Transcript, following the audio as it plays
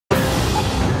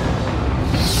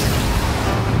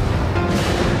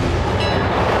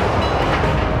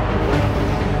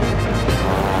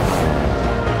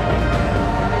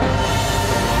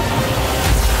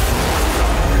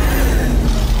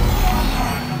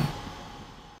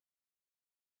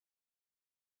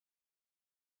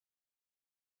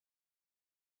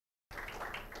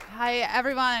Hi,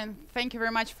 everyone, and thank you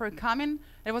very much for coming.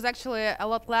 It was actually a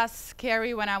lot less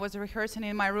scary when I was rehearsing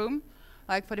in my room,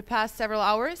 like for the past several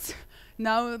hours.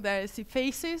 Now that I see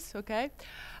faces, okay?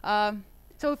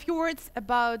 So a few words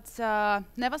about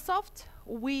Nevosoft.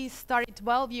 We started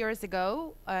 12 years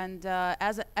ago, and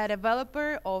as a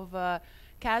developer of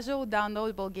casual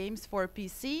downloadable games for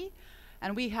PC,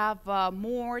 and we have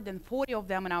more than 40 of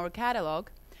them in our catalog.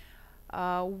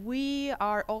 We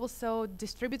are also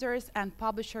distributors and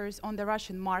publishers on the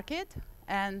Russian market,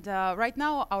 and right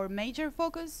now our major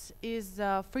focus is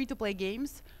free-to-play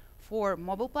games for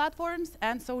mobile platforms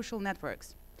and social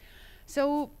networks.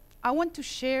 So I want to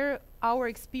share our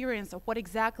experience of what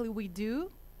exactly we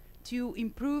do to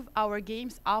improve our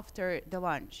games after the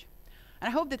launch. And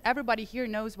I hope that everybody here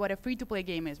knows what a free-to-play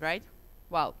game is, right?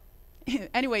 Well,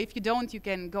 anyway, if you don't, you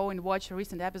can go and watch a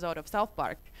recent episode of South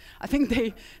Park. I think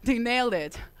they nailed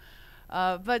it.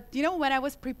 But you know, when I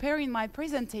was preparing my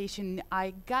presentation,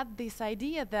 I got this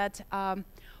idea that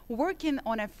working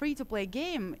on a free-to-play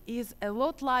game is a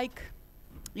lot like,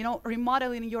 you know,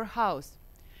 remodeling your house.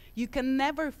 You can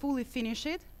never fully finish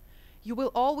it. You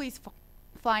will always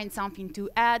find something to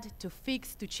add, to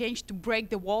fix, to change, to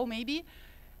break the wall maybe.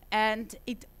 And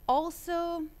it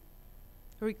also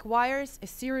requires a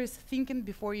serious thinking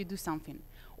before you do something.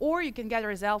 Or you can get a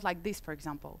result like this, for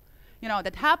example. You know,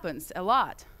 that happens a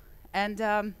lot.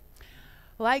 And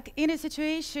like in a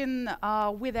situation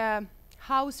with a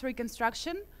house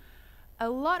reconstruction, a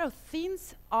lot of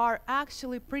things are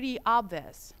actually pretty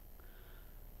obvious.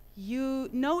 You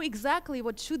know exactly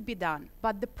what should be done,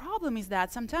 but the problem is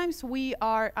that sometimes we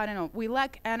are, I don't know, we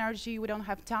lack energy, we don't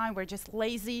have time, we're just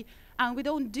lazy, and we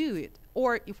don't do it.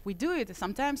 Or if we do it,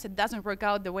 sometimes it doesn't work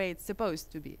out the way it's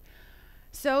supposed to be.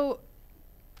 So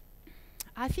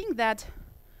I think that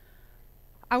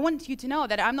I want you to know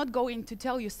that I'm not going to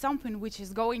tell you something which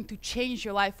is going to change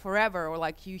your life forever, or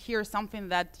like you hear something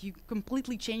that you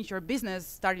completely change your business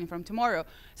starting from tomorrow.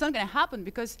 It's not going to happen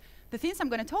because the things I'm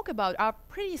going to talk about are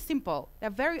pretty simple. They're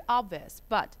very obvious,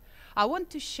 but I want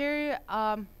to share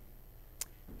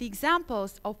the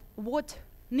examples of what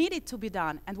needed to be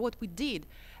done and what we did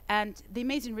and the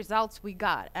amazing results we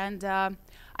got. And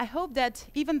I hope that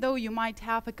even though you might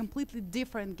have a completely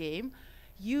different game,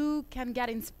 you can get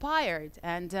inspired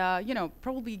and you know,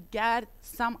 probably get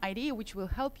some idea which will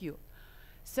help you.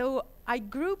 So I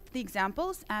grouped the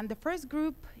examples, and the first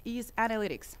group is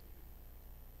analytics.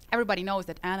 Everybody knows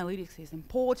that analytics is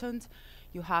important.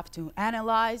 You have to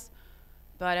analyze.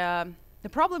 But the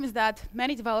problem is that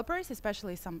many developers,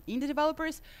 especially some indie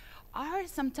developers, are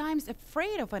sometimes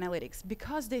afraid of analytics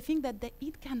because they think that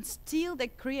it can steal their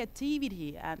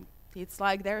creativity, and it's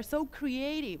like they're so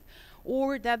creative,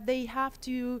 or that they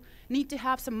need to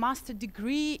have some master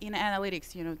degree in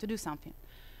analytics, you know, to do something.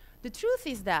 The truth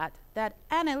is that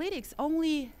analytics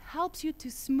only helps you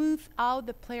to smooth out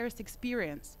the player's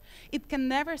experience. It can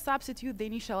never substitute the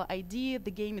initial idea, the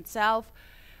game itself,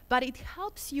 but it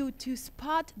helps you to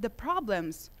spot the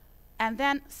problems and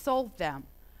then solve them.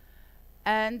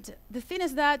 And the thing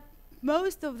is that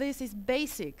most of this is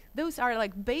basic. Those are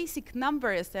like basic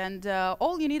numbers, and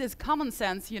all you need is common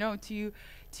sense, you know,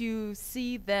 to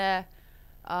see the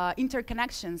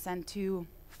interconnections and to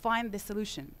find the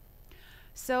solution.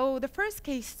 So the first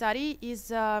case study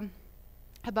is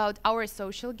about our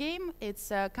social game. It's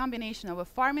a combination of a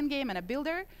farming game and a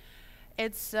builder.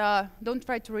 It's, don't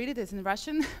try to read it, it's in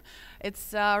Russian.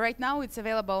 It's, right now it's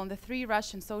available on the 3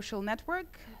 Russian social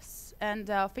networks, and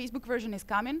Facebook version is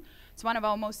coming. It's one of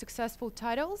our most successful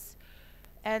titles.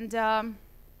 And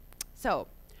so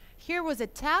here was a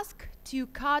task to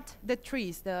cut the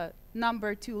trees, the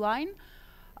number 2 line.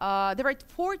 There are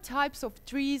 4 types of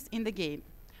trees in the game.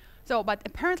 So, but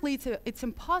apparently it's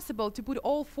impossible to put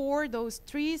all 4 those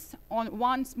trees on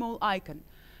one small icon.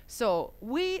 So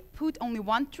we put only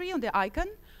 1 tree on the icon,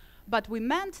 but we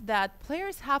meant that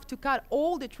players have to cut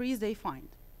all the trees they find.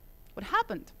 What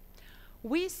happened?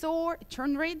 We saw a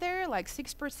churn rate there, like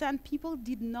 6% people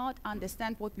did not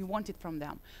understand what we wanted from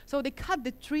them. So they cut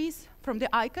the trees from the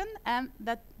icon, and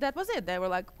that was it. They were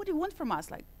like, what do you want from us?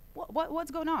 Like,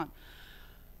 what's going on?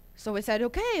 So we said,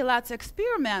 okay, let's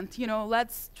experiment, you know,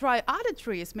 let's try other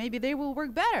trees. Maybe they will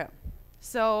work better.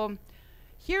 So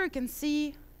here you can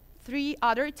see 3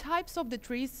 other types of the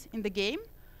trees in the game,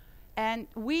 and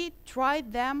we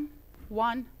tried them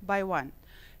one by one.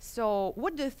 So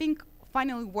what do you think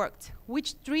finally worked?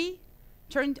 Which tree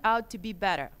turned out to be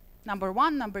better? Number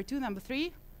 1, number 2, number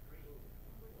 3?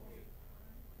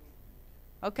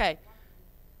 Okay.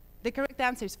 The correct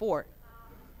answer is 4.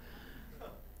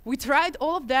 We tried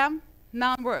all of them,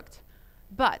 none worked.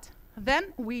 But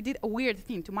then we did a weird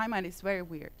thing. To my mind, it's very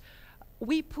weird.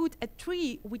 we put a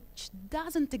tree which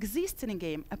doesn't exist in a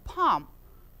game, a palm.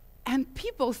 And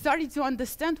people started to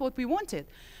understand what we wanted.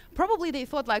 Probably they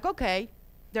thought like, okay,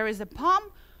 there is a palm,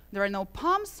 there are no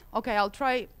palms, okay, I'll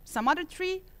try some other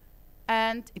tree,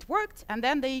 and it worked, and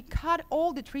then they cut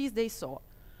all the trees they saw.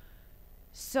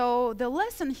 So the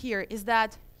lesson here is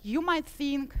that you might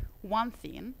think one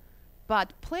thing,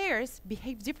 but players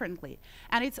behave differently.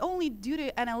 And it's only due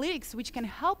to analytics which can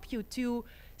help you to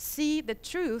see the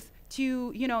truth,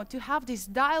 to, to have this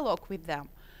dialogue with them.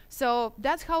 So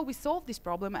that's how we solve this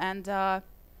problem and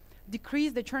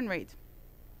decrease the churn rate.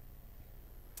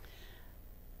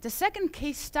 The second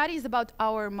case study is about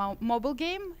our mobile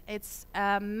game. It's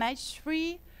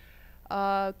match-free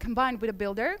combined with a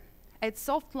builder. It's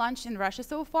soft launched in Russia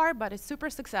so far, but it's super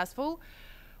successful.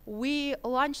 We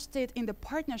launched it in the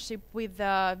partnership with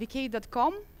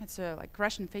vk.com. It's like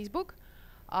Russian Facebook.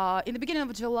 In the beginning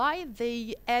of July,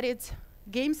 they added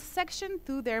games section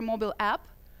to their mobile app.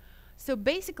 So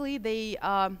basically, they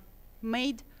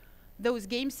made those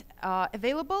games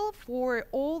available for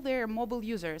all their mobile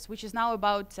users, which is now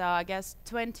about, I guess,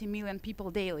 20 million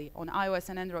people daily on iOS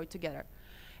and Android together.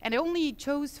 And they only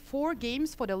chose 4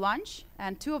 games for the launch,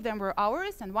 and 2 of them were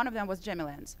ours, and 1 of them was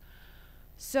Gemiland's.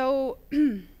 So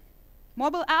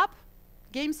mobile app,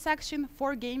 games section,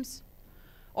 4 games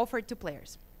offered to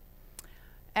players.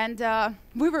 And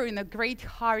we were in a great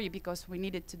hurry because we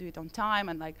needed to do it on time,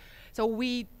 and so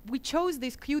we chose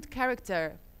this cute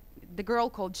character, the girl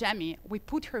called Jemmy. We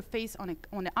put her face on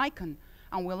an icon,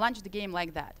 and we launched the game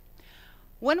like that.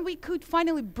 When we could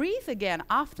finally breathe again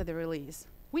after the release,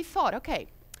 we thought, okay,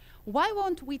 why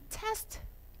won't we test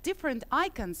different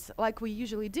icons like we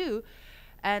usually do?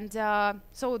 And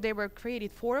so they were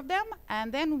created 4 of them,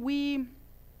 and then we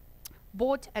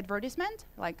bought advertisement,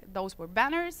 like those were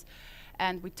banners,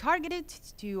 and we targeted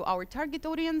to our target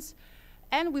audience,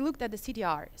 and we looked at the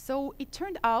CTR. So it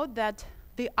turned out that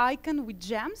the icon with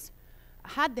gems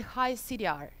had the highest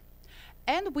CTR.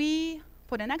 And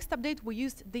for the next update, we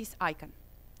used this icon.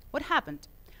 What happened?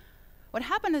 What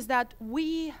happened is that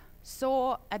we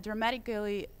saw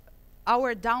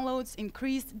our downloads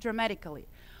increased dramatically.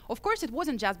 Of course, it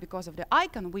wasn't just because of the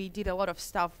icon. We did a lot of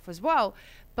stuff as well.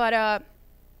 But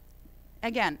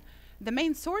again, the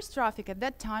main source traffic at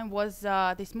that time was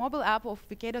this mobile app of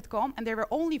vk.com, and there were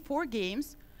only 4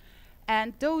 games.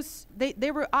 And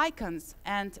they were icons,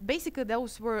 and basically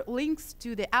those were links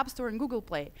to the App Store and Google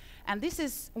Play. And this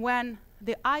is when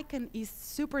the icon is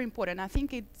super important. I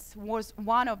think it was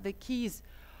one of the keys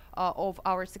of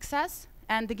our success.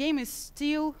 And the game is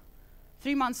still,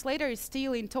 3 months later, is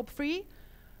still in top 3.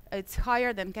 It's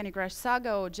higher than Candy Crush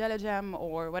Saga or Jelly Jam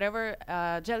or whatever,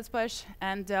 Jelly Splash.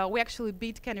 And we actually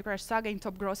beat Candy Crush Saga in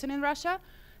top grossing in Russia.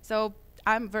 So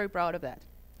I'm very proud of that.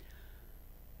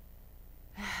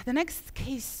 The next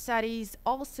case study is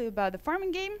also about the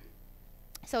farming game.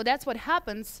 So that's what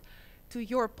happens to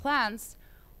your plans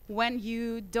when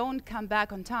you don't come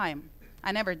back on time.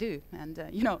 I never do. And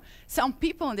some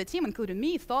people on the team, including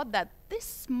me, thought that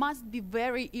this must be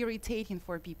very irritating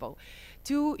for people.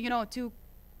 To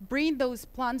bring those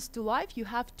plants to life, you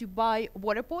have to buy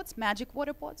water pots, magic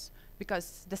water pots,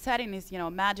 because the setting is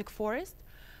magic forest.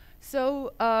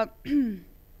 So I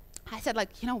said,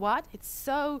 like, you know what? It's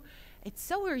so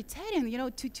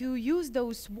irritating, to use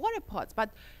those water pots.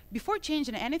 But before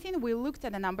changing anything, we looked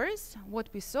at the numbers. What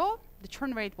we saw, the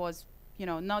churn rate was,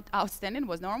 not outstanding,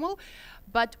 was normal.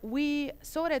 But we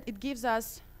saw that it gives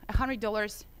us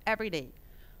 $100 every day.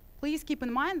 Please keep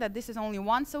in mind that this is only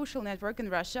 1 social network in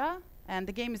Russia, and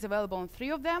the game is available on 3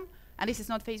 of them, and this is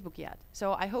not Facebook yet.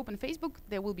 So I hope on Facebook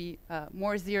there will be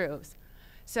more zeros.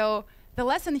 So the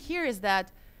lesson here is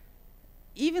that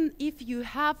even if you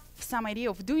have some idea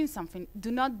of doing something,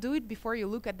 do not do it before you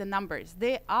look at the numbers.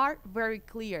 They are very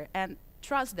clear, and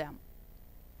trust them.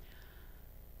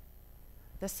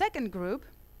 The second group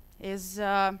is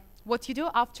what you do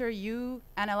after you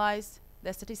analyze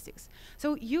the statistics.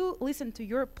 So you listen to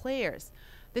your players.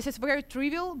 This is very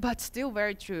trivial, but still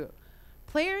very true.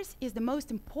 Players is the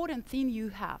most important thing you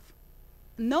have.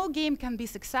 No game can be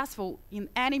successful in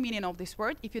any meaning of this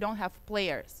word if you don't have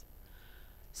players.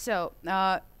 So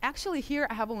actually here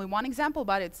I have only 1 example,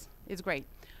 but it's great.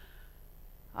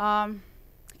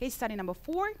 Case study number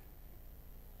 4.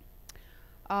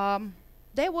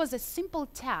 There was a simple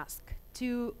task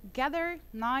to gather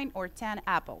 9 or 10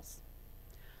 apples.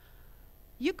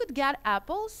 You could get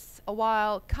apples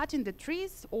while cutting the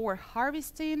trees or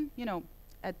harvesting,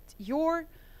 at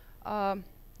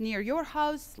near your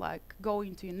house, like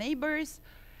going to your neighbors.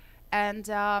 And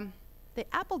the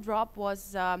apple dropped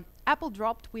with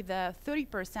a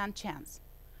 30% chance.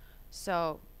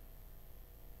 So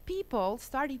people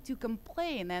started to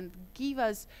complain and give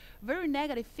us very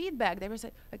negative feedback. They were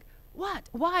saying, like, what?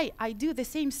 Why? I do the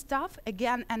same stuff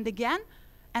again and again,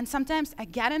 and sometimes I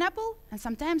get an apple, and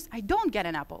sometimes I don't get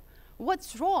an apple. What's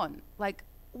wrong? Like,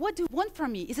 what do you want from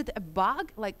me? Is it a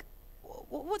bug? Like,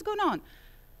 what's going on?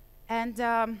 And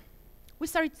we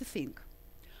started to think,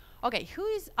 okay, who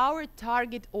is our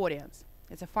target audience?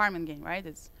 It's a farming game, right?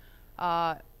 It's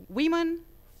women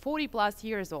 40 plus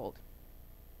years old.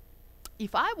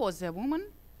 If I was a woman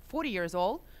 40 years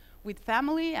old with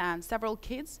family and several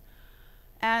kids,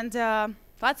 and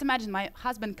let's imagine my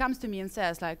husband comes to me and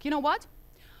says, like, you know what?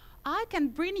 I can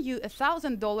bring you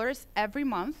 $1,000 every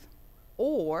month,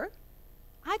 or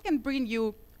I can bring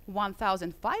you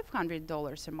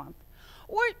 $1,500 a month.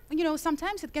 Or, you know,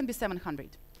 sometimes it can be $700.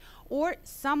 Or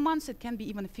some months it can be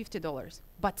even $50.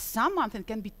 But some months it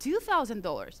can be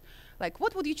 $2,000. Like,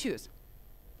 what would you choose?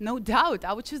 No doubt,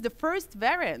 I would choose the first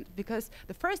variant, because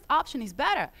the first option is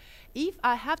better. If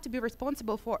I have to be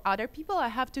responsible for other people, I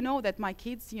have to know that my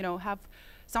kids, you know, have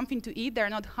something to eat, they're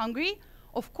not hungry.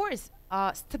 Of course,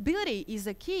 stability is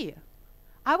a key.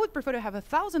 I would prefer to have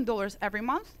 $1,000 every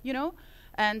month, you know,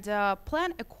 and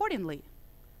plan accordingly.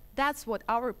 That's what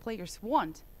our players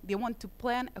want. They want to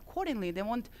plan accordingly. They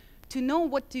want to know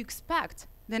what to expect.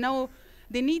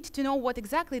 They need to know what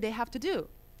exactly they have to do.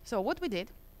 So what we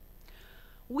did,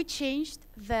 we changed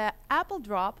the apple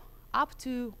drop up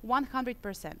to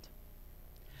 100%.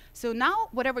 So now,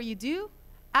 whatever you do,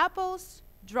 apples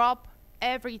drop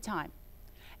every time.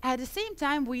 At the same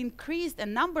time, we increased the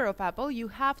number of apples you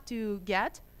have to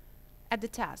get at the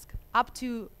task, up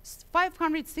to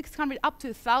 500, 600, up to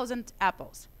 1,000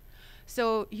 apples.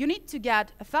 So you need to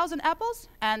get 1,000 apples,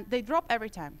 and they drop every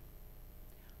time.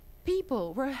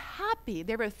 People were happy.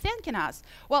 They were thanking us.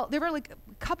 Well, there were like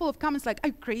a couple of comments like, are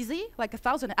you crazy? Like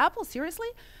 1,000 apples, seriously?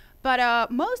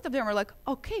 But most of them were like,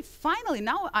 okay, finally,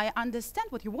 now I understand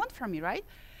what you want from me, right?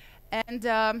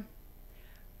 And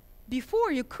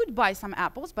before you could buy some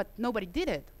apples, but nobody did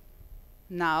it.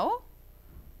 Now,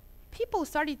 people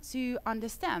started to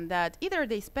understand that either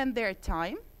they spend their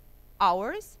time,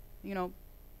 hours, you know,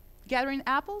 gathering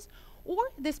apples, or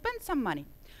they spend some money.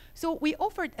 So we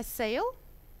offered a sale,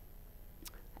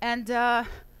 and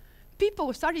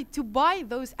people started to buy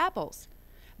those apples.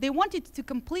 They wanted to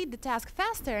complete the task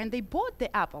faster, and they bought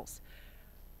the apples.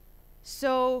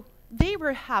 So they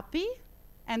were happy,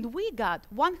 and we got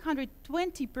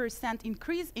 120%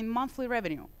 increase in monthly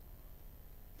revenue.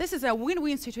 This is a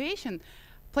win-win situation.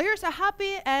 Players are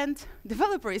happy, and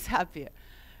developer is happy.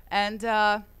 And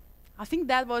I think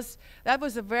that was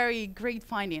a very great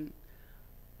finding.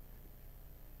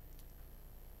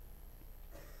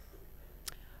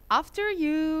 After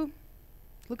you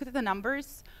look at the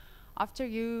numbers, after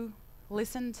you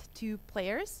listened to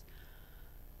players,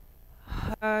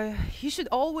 you should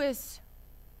always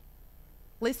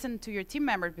listen to your team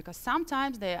members, because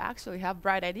sometimes they actually have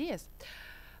bright ideas.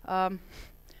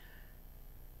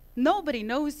 Nobody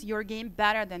knows your game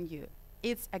better than you.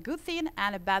 It's a good thing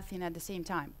and a bad thing at the same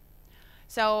time.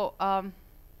 So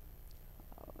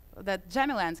that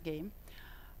Jamilands game,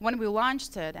 when we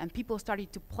launched it and people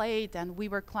started to play it and we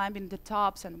were climbing the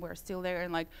tops and we're still there,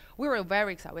 and like we were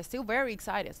very excited. We're still very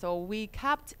excited. So we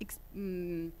kept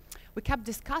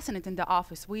discussing it in the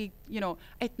office. We, you know,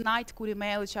 at night could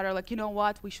email each other like, you know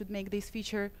what, we should make this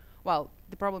feature. Well,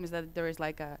 the problem is that there is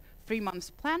like a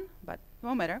 3-month plan, but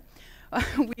no matter.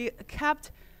 We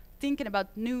kept thinking about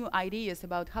new ideas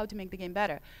about how to make the game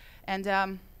better.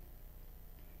 And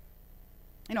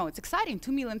you know, it's exciting,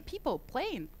 2 million people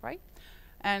playing, right?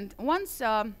 And once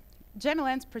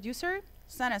Jamiland's producer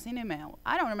sent us an email.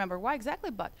 I don't remember why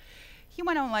exactly, but he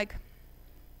went on like,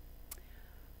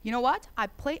 you know what?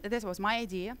 This was my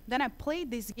idea. Then I played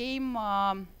this game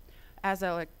as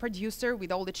a producer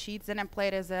with all the cheats. Then I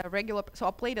played as a regular, so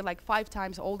I played it like 5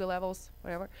 times, all the levels,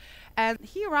 whatever. And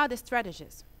here are the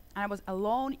strategies. And I was a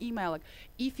long email, like,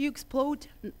 if you explode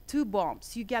 2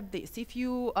 bombs, you get this. If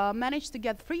you manage to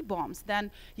get 3 bombs, then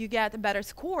you get a better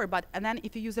score. And then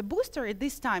if you use a booster at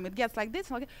this time, it gets like this.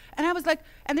 And I was like,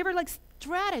 and they were like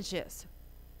strategies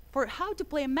for how to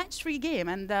play a match-3 game.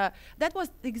 And that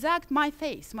was exact my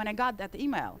face when I got that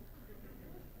email.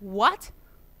 What?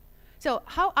 So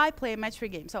how I play a match-3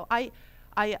 game. So I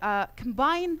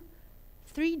combine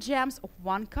 3 gems of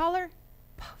one color,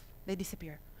 puff, they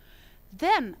disappear.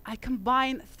 Then I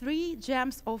combine 3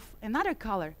 gems of another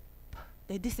color, puff,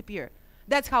 they disappear.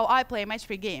 That's how I play a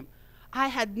match-3 game. I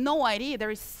had no idea there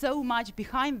is so much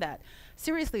behind that.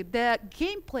 Seriously, the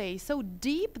gameplay is so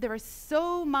deep, there is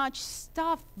so much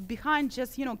stuff behind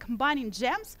just, you know, combining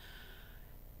gems.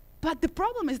 But the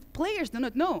problem is players do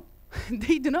not know.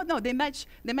 They do not know. They match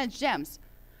gems.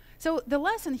 So the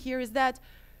lesson here is that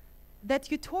that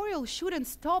tutorial shouldn't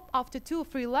stop after 2 or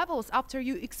 3 levels after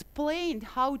you explained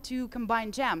how to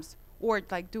combine gems or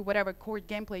like do whatever core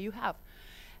gameplay you have.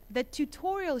 The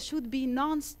tutorial should be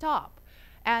non-stop.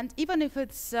 And even if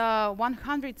it's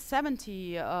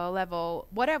 170 level,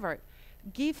 whatever,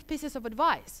 give pieces of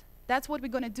advice. That's what we're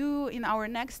going to do in our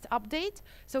next update.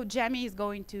 So Jamie is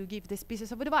going to give these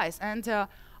pieces of advice. And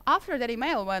after that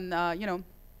email, when you know,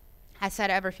 I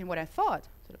said everything what I thought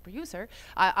to the producer,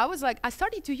 I was like, I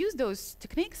started to use those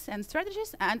techniques and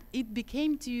strategies, and it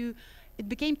became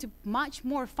much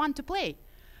more fun to play.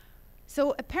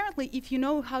 So apparently, if you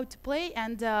know how to play,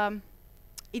 and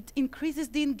it increases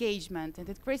the engagement, and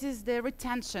it increases the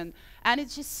retention, and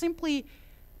it's just simply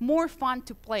more fun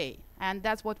to play. And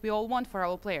that's what we all want for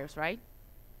our players, right?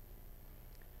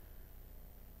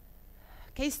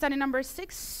 Case study number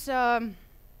 6,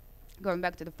 going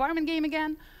back to the farming game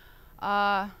again.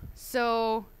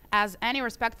 So as any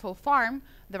respectful farm,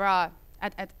 there are,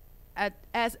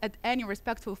 as at any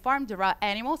respectful farm, there are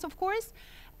animals, of course.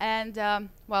 And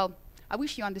well, I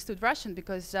wish you understood Russian,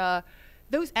 because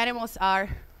those animals are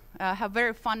have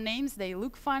very fun names. They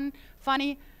look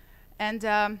funny,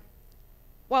 and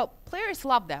well, players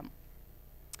love them.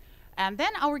 And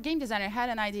then our game designer had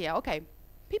an idea. Okay,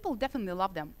 people definitely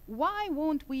love them. Why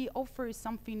won't we offer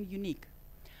something unique,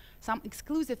 some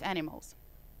exclusive animals?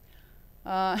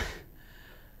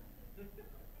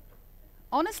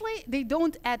 Honestly, they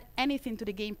don't add anything to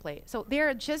the gameplay. So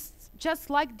they're just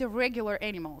like the regular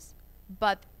animals,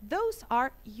 but those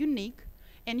are unique,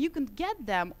 and you can get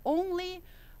them only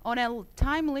on a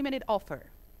time-limited offer.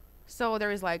 So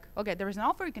there is like, okay, there is an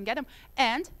offer, you can get them,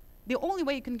 and the only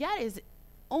way you can get is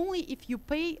only if you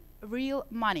pay real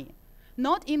money.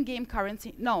 Not in-game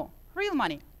currency, no, real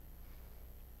money.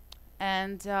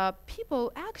 And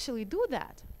people actually do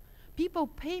that. People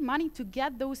pay money to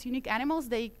get those unique animals.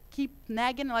 They keep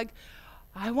nagging like,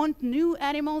 I want new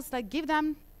animals, like give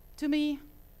them to me.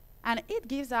 And it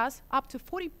gives us up to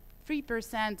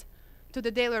 43% to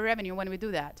the daily revenue when we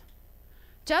do that.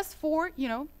 Just for, you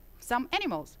know, some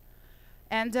animals.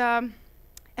 And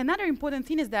another important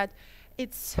thing is that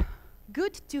it's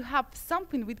good to have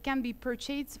something which can be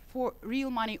purchased for real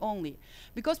money only.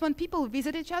 Because when people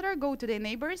visit each other, go to their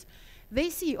neighbors, they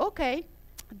see, okay,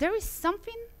 there is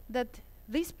something that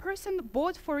this person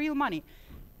bought for real money.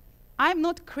 I'm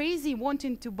not crazy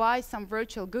wanting to buy some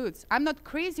virtual goods. I'm not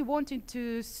crazy wanting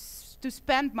to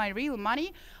spend my real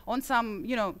money on some,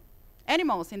 you know,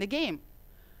 animals in the game.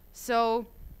 So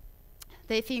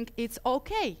they think it's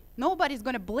okay. Nobody's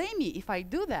going to blame me if I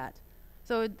do that.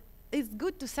 So it's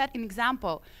good to set an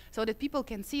example so that people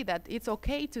can see that it's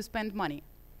okay to spend money.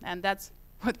 And that's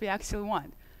what we actually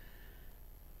want.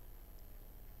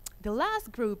 The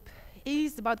last group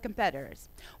is about competitors.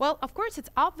 Well, of course, it's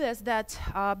obvious that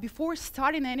before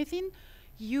starting anything,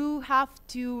 you have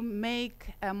to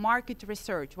make a market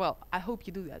research. Well, I hope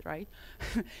you do that, right?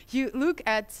 You look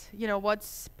at, you know,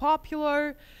 what's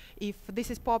popular, if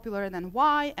this is popular, then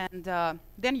why, and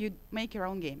then you make your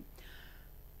own game.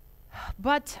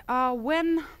 But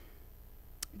when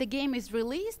the game is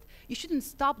released, you shouldn't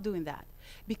stop doing that,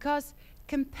 because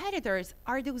competitors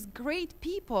are those great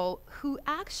people who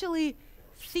actually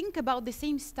think about the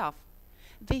same stuff.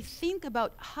 They think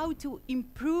about how to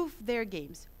improve their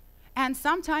games. And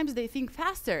sometimes they think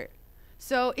faster.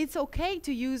 So it's okay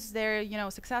to use their, you know,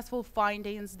 successful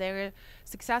findings, their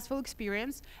successful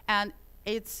experience, and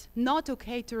it's not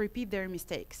okay to repeat their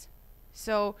mistakes.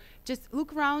 So just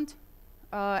look around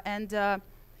and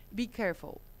be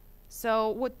careful. So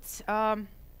what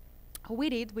we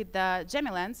did with the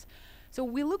Gemilens, so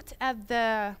we looked at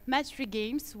the match-3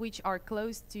 games which are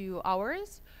close to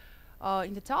ours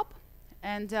in the top,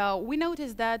 and we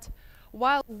noticed that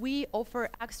while we offer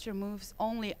extra moves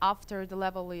only after the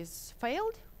level is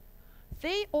failed,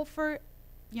 they offer,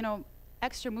 you know,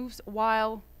 extra moves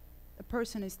while a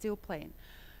person is still playing.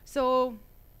 So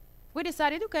we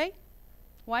decided, okay,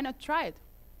 why not try it?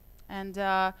 And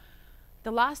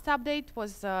the last update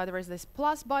was there was this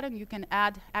plus button. You can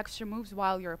add extra moves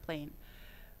while you're playing.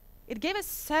 It gave us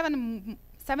 7%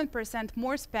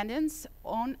 more spendings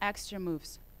on extra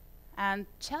moves. And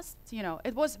just, you know,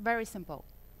 it was very simple.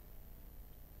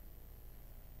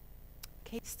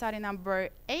 Case study number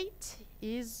 8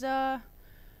 is,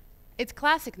 it's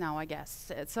classic now, I guess.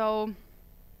 So,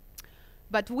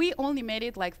 but we only made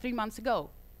it like 3 months ago.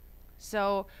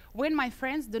 So when my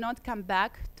friends do not come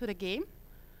back to the game,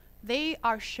 they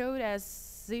are showed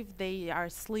as if they are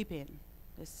sleeping,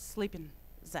 the sleeping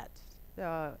Z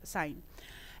sign.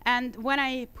 And when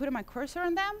I put my cursor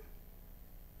on them,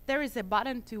 there is a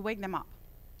button to wake them up.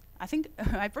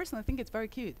 I personally think it's very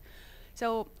cute.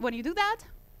 So when you do that,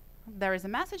 there is a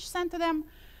message sent to them,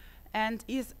 and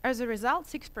as a result,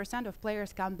 6% of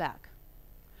players come back.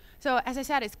 So as I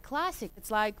said, it's classic.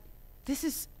 It's like, this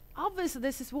is obvious,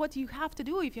 this is what you have to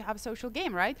do if you have a social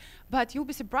game, right? But you'll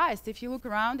be surprised if you look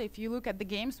around, if you look at the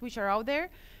games which are out there,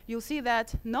 you'll see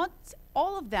that not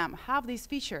all of them have this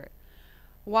feature.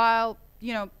 While,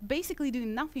 you know, basically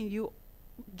doing nothing, you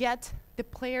get the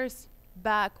players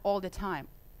back all the time.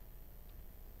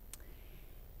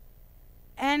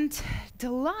 And the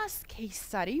last case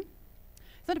study,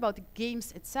 it's not about the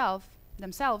games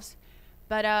themselves,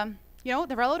 but you know,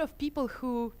 there are a lot of people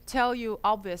who tell you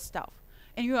obvious stuff,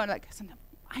 and you are like,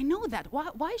 I know that.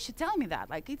 Why should you tell me that?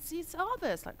 Like, it's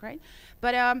obvious, like, right?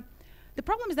 But the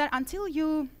problem is that until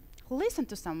you listen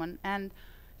to someone, and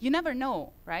you never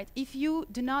know, right? If you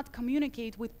do not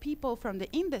communicate with people from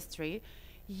the industry,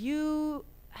 you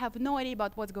have no idea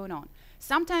about what's going on.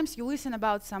 Sometimes you listen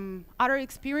about some other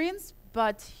experience,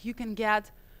 but you can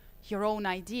get your own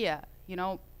idea, you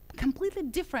know, completely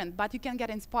different, but you can get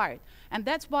inspired. And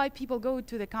that's why people go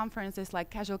to the conferences like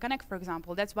Casual Connect, for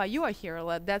example. That's why you are here.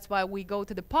 That's why we go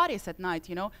to the parties at night,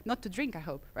 you know, not to drink, I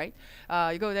hope, right?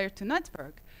 You go there to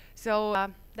network. So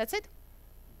that's it.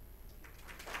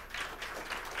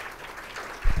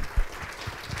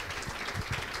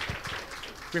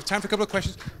 We have time for a couple of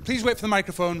questions. Please wait for the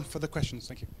microphone for the questions.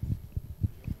 Thank you.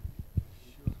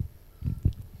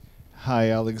 Hi,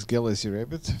 Alex Galaxy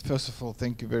Rabbit. First of all,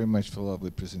 thank you very much for a lovely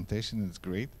presentation. It's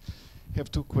great. I have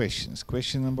two questions.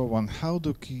 Question number one, how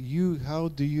do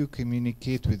you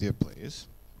communicate with your players?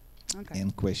 Okay.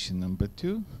 And question number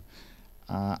two,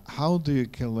 how do you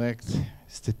collect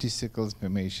statistical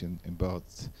information about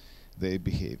their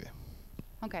behavior?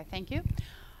 Okay, thank you.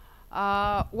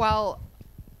 Well,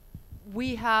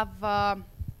 we have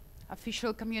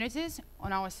official communities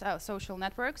on our social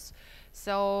networks.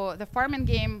 So the farming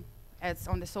game, it's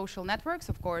on the social networks.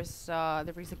 Of course,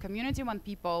 there is a community when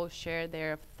people share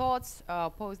their thoughts,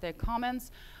 post their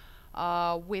comments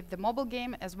with the mobile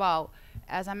game as well.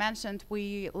 As I mentioned,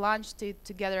 we launched it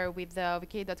together with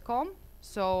vk.com.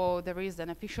 So there is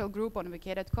an official group on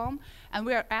vk.com, and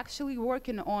we are actually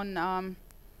working on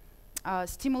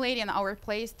stimulating our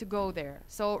players to go there.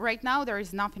 So right now there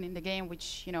is nothing in the game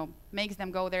which, you know, makes them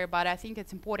go there, but I think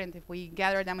it's important if we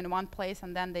gather them in one place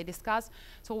and then they discuss.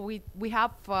 So we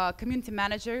have a community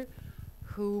manager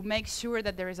who makes sure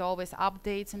that there is always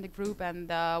updates in the group and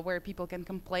where people can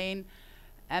complain.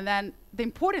 And then the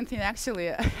important thing, actually,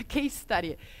 a case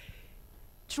study.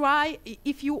 Try,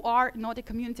 if you are not a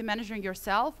community manager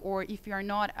yourself, or if you are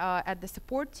not at the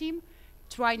support team,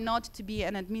 try not to be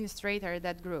an administrator of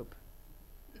that group.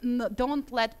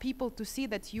 Don't let people to see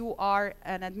that you are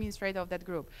an administrator of that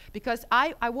group, because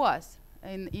I was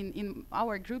in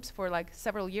our groups for like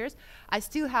several years. I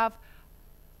still have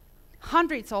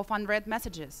hundreds of unread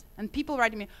messages, and people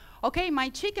writing me, okay, my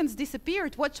chickens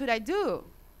disappeared, what should I do?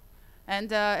 And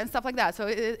stuff like that. So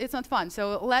it's not fun.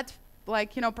 So let,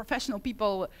 like, you know, professional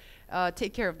people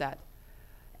take care of that.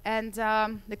 And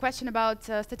the question about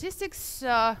statistics,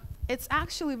 it's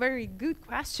actually a very good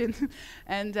question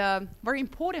and very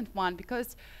important one,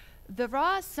 because there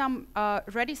are some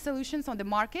ready solutions on the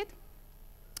market.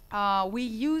 We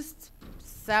used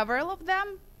several of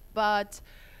them, but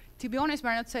to be honest,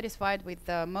 we're not satisfied with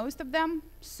most of them.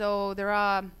 So there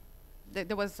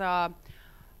was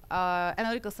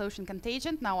analytical solution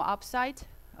Contingent, now Upside.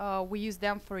 We used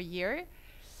them for a year.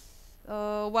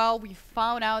 Well, we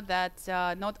found out that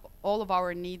not all of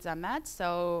our needs are met.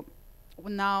 So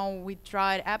now we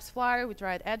tried AppsFlyer, we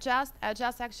tried Adjust.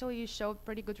 Adjust actually showed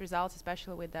pretty good results,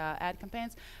 especially with ad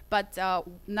campaigns. But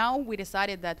now we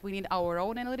decided that we need our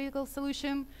own analytical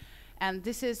solution. And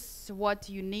this is what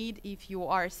you need if you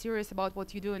are serious about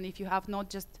what you do, and if you have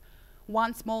not just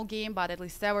one small game, but at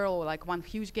least several, like one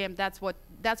huge game. That's what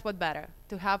better,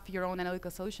 to have your own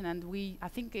analytical solution. And I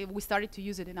think we started to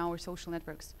use it in our social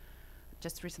networks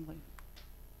just recently.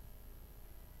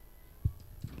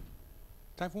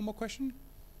 Time for one more question?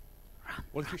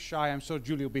 Well, if you're shy, I'm sure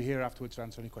Julie will be here afterwards to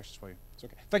answer any questions for you. It's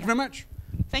okay. Thank you very much.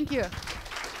 Thank you.